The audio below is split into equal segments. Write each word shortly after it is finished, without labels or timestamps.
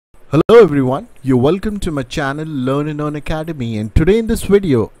Hello everyone, you're welcome to my channel Learn and Earn Academy, and today in this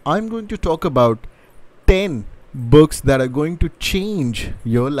video I'm going to talk about 10 books that are going to change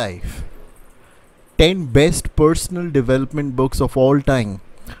your life. 10 best personal development books of all time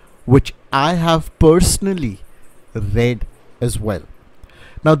which I have personally read as well.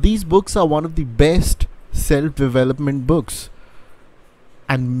 Now these books are one of the best self-development books,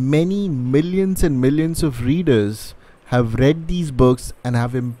 and many millions and millions of readers have read these books and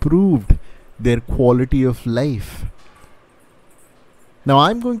have improved their quality of life. Now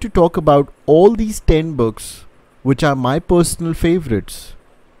I'm going to talk about all these 10 books which are my personal favorites.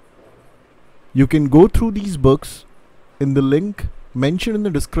 You can go through these books in the link mentioned in the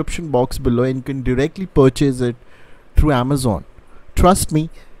description box below and can directly purchase it through Amazon. Trust me,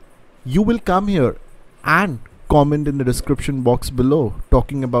 you will come here and comment in the description box below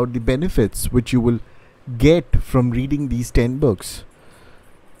talking about the benefits which you will get from reading these 10 books.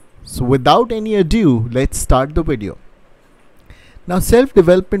 So without any ado, let's start the video. Now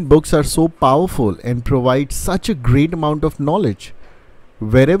self-development books are so powerful and provide such a great amount of knowledge.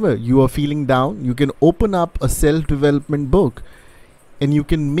 Wherever you are feeling down, you can open up a self-development book and you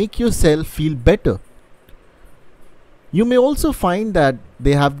can make yourself feel better. You may also find that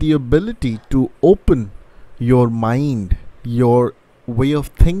they have the ability to open your mind, your way of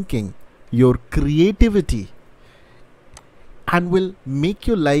thinking, your creativity, and will make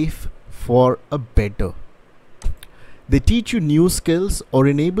your life for a better. They teach you new skills or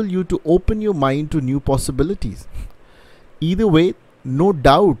enable you to open your mind to new possibilities. Either way, no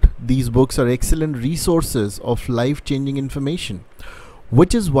doubt these books are excellent resources of life-changing information,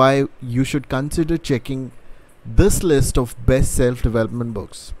 which is why you should consider checking this list of best self-development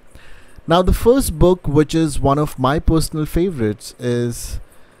books. Now the first book, which is one of my personal favorites, is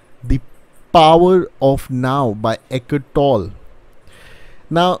The Power of Now by Eckhart Tolle.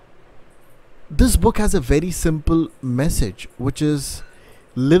 Now this book has a very simple message, which is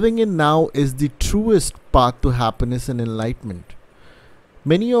living in now is the truest path to happiness and enlightenment.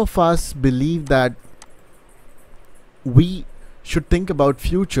 Many of us believe that we should think about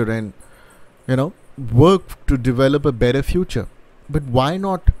future and work to develop a better future, but why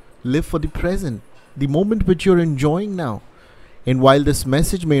not live for the present, the moment which you're enjoying now? And while this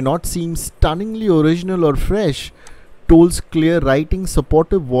message may not seem stunningly original or fresh, Tolle's clear writing,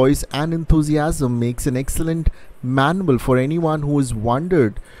 supportive voice and enthusiasm makes an excellent manual for anyone who has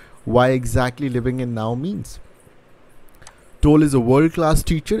wondered why exactly living in now means. Tolle is a world-class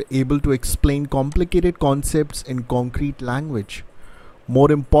teacher able to explain complicated concepts in concrete language.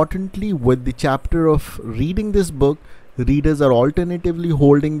 More importantly, with the chapter of reading this book, readers are alternatively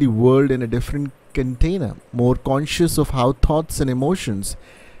holding the world in a different container, more conscious of how thoughts and emotions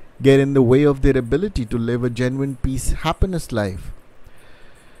get in the way of their ability to live a genuine peace, happiness life.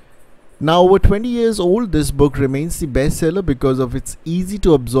 Now over 20 years old, this book remains the bestseller because of its easy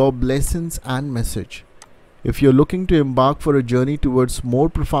to absorb lessons and message. If you're looking to embark for a journey towards more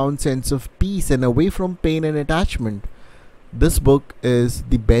profound sense of peace and away from pain and attachment, this book is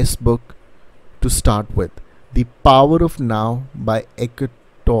the best book to start with. The Power of Now by Eckhart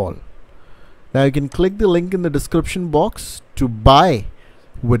Tolle. Now you can click the link in the description box to buy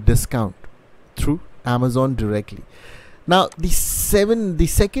with discount through Amazon directly. Now the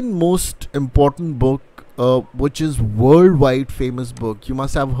second most important book, which is worldwide famous book, you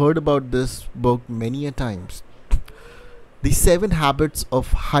must have heard about this book many a times. The 7 Habits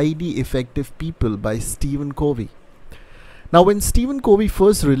of Highly Effective People by Stephen Covey. Now when Stephen Covey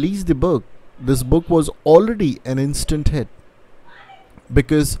first released the book, this book was already an instant hit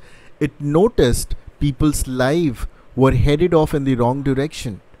because it noticed people's lives were headed off in the wrong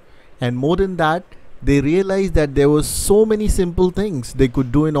direction, and more than that, they realized that there were so many simple things they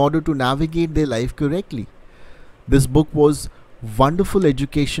could do in order to navigate their life correctly. This book was wonderful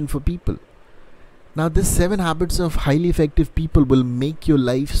education for people. Now this 7 Habits of Highly Effective People will make your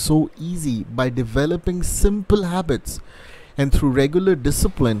life so easy by developing simple habits, and through regular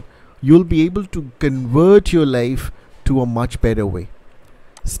discipline you'll be able to convert your life to a much better way.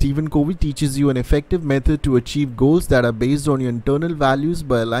 Stephen Covey teaches you an effective method to achieve goals that are based on your internal values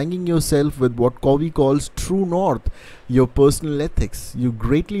by aligning yourself with what Covey calls true north, your personal ethics. You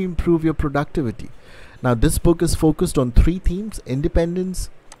greatly improve your productivity. Now this book is focused on 3 themes: independence,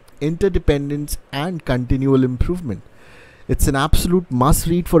 interdependence and continual improvement. It's an absolute must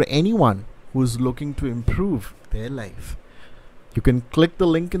read for anyone who is looking to improve their life. You can click the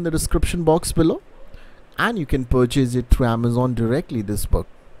link in the description box below and you can purchase it through Amazon directly, this book.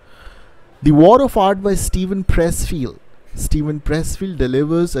 The War of Art by Steven Pressfield. Steven Pressfield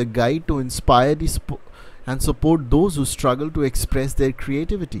delivers a guide to inspire and support those who struggle to express their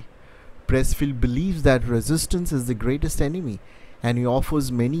creativity. Pressfield believes that resistance is the greatest enemy, and he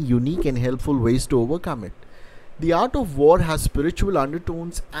offers many unique and helpful ways to overcome it. The Art of War has spiritual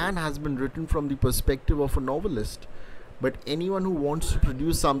undertones and has been written from the perspective of a novelist. But anyone who wants to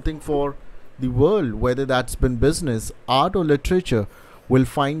produce something for the world, whether that's been business, art, or literature, will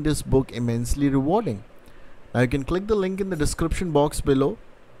find this book immensely rewarding. Now you can click the link in the description box below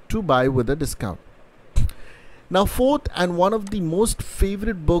to buy with a discount. Now, fourth and one of the most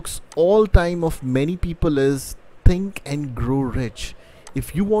favorite books all time of many people is Think and Grow Rich.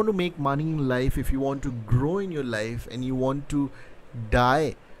 If you want to make money in life, if you want to grow in your life, and you want to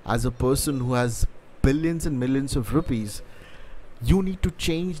die as a person who has billions and millions of rupees, you need to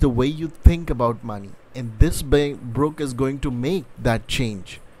change the way you think about money. And this book is going to make that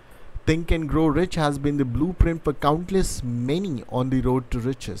change. Think and Grow Rich has been the blueprint for countless many on the road to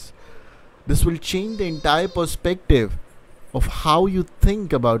riches. This will change the entire perspective of how you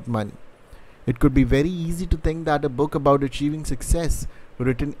think about money. It could be very easy to think that a book about achieving success,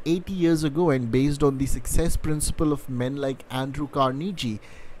 written 80 years ago and based on the success principle of men like Andrew Carnegie,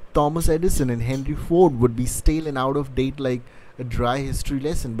 Thomas Edison, and Henry Ford, would be stale and out of date like a dry history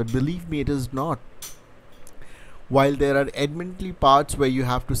lesson. But believe me, it is not. While there are admittedly parts where you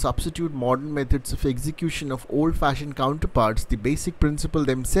have to substitute modern methods of execution of old-fashioned counterparts, the basic principles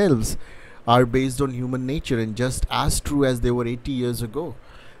themselves are based on human nature and just as true as they were 80 years ago.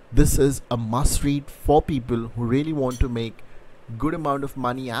 This is a must read for people who really want to make good amount of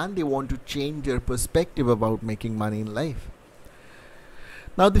money and they want to change their perspective about making money in life.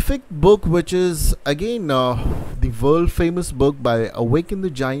 Now the fifth book, which is again the world famous book by Awaken the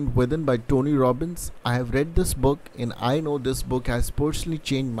Giant Within by Tony Robbins. I have read this book and I know this book has personally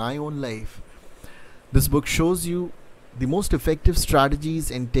changed my own life. This book shows you the most effective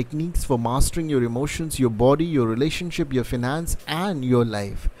strategies and techniques for mastering your emotions, your body, your relationship, your finance, and your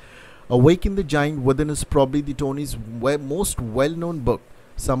life. Awaken the Giant Within is probably the Tony's most well-known book.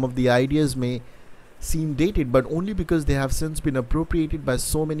 Some of the ideas may seem dated, but only because they have since been appropriated by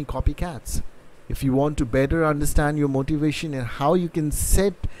so many copycats. If you want to better understand your motivation and how you can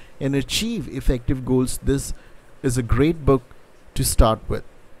set and achieve effective goals, this is a great book to start with.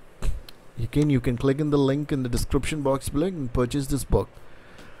 You can click in the link in the description box below and purchase this book.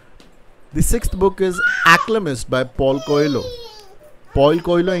 The sixth book is Alchemist by Paulo Coelho. Paulo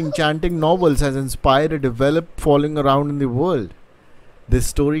Coelho's enchanting novels has inspired a developed following around in the world. This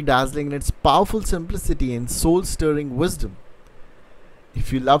story dazzling in its powerful simplicity and soul-stirring wisdom.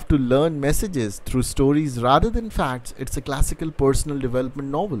 If you love to learn messages through stories rather than facts, it's a classical personal development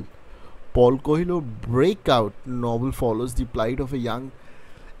novel. Paulo Coelho's breakout novel follows the plight of a young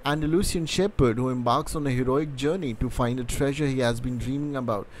Andalusian shepherd who embarks on a heroic journey to find a treasure he has been dreaming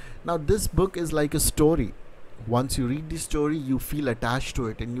about. Now this book is like a story. Once you read the story, you feel attached to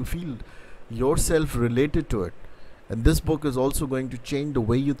it and you feel yourself related to it. And this book is also going to change the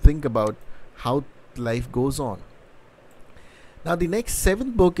way you think about how life goes on. Now the next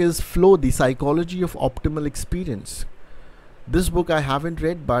seventh book is Flow, the Psychology of Optimal Experience. This book I haven't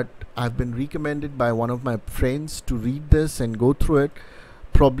read, but I've been recommended by one of my friends to read this and go through it.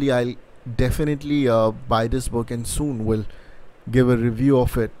 Probably I'll definitely buy this book and soon will give a review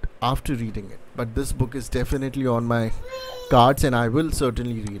of it after reading it. But this book is definitely on my cards and I will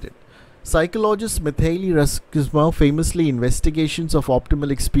certainly read it. Psychologist Mihaly Csikszentmihalyi famously, investigations of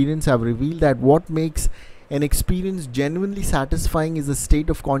optimal experience have revealed that what makes an experience genuinely satisfying is a state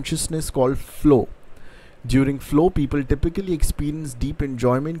of consciousness called flow. During flow, people typically experience deep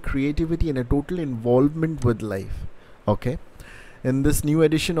enjoyment, creativity, and a total involvement with life. Okay. In this new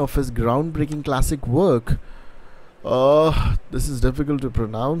edition of his groundbreaking classic work, this is difficult to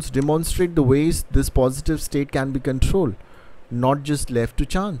pronounce, demonstrate the ways this positive state can be controlled, not just left to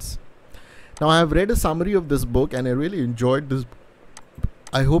chance. Now I have read a summary of this book and I really enjoyed this.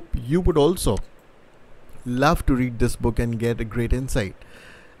 I hope you would also love to read this book and get a great insight.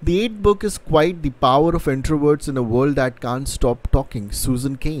 The eighth book is Quiet, the Power of Introverts in a World That Can't Stop Talking,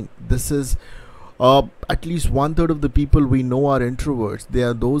 Susan Cain. This is at least 1/3 of the people we know are introverts. They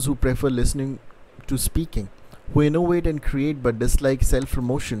are those who prefer listening to speaking, who innovate and create but dislike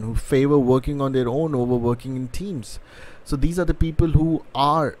self-promotion, who favor working on their own over working in teams. So these are the people who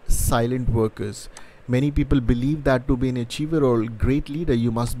are silent workers. Many people believe that to be an achiever or a great leader,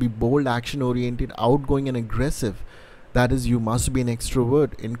 you must be bold, action-oriented, outgoing and aggressive. That is, you must be an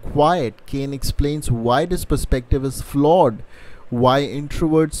extrovert. In Quiet, Cain explains why this perspective is flawed, why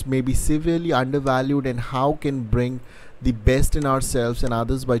introverts may be severely undervalued, and how can bring the best in ourselves and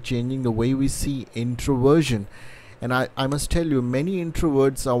others by changing the way we see introversion. And I must tell you, many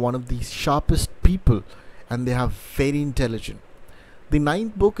introverts are one of the sharpest people and they are very intelligent. The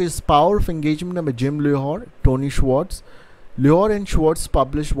ninth book is Power of Engagement by Jim Loehr, Tony Schwartz. Loehr and Schwartz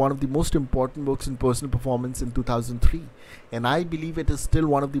published one of the most important books in personal performance in 2003, and I believe it is still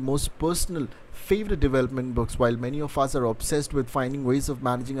one of the most personal, favorite development books. While many of us are obsessed with finding ways of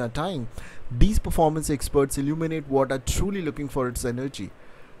managing our time, these performance experts illuminate what are truly looking for its energy.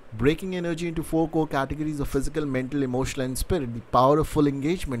 Breaking energy into four core categories of physical, mental, emotional, and spirit, the power of full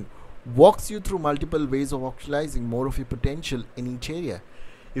engagement walks you through multiple ways of actualizing more of your potential in each area.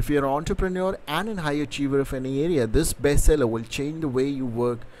 If you're an entrepreneur and a high achiever of any area, this bestseller will change the way you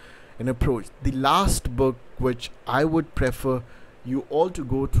work and approach. The last book which I would prefer you all to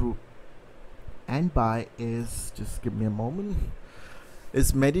go through and buy is, just give me a moment,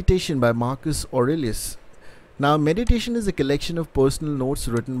 is Meditation by Marcus Aurelius. Now, meditation is a collection of personal notes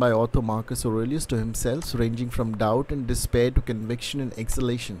written by author Marcus Aurelius to himself, ranging from doubt and despair to conviction and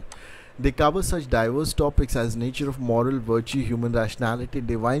exhalation. They cover such diverse topics as nature of moral virtue, human rationality,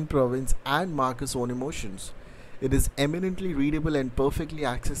 divine providence, and Marcus' own emotions. It is eminently readable and perfectly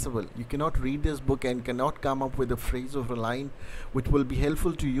accessible. You cannot read this book and cannot come up with a phrase or a line which will be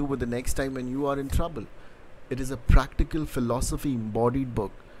helpful to you with the next time when you are in trouble. It is a practical philosophy embodied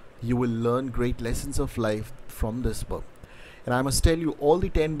book. You will learn great lessons of life from this book. And I must tell you, all the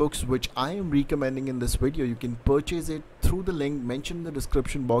 10 books which I am recommending in this video, you can purchase it through the link mentioned in the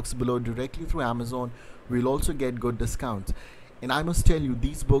description box below directly through Amazon. We'll also get good discounts. And I must tell you,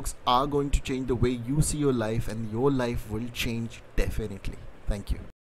 these books are going to change the way you see your life, and your life will change definitely. Thank you.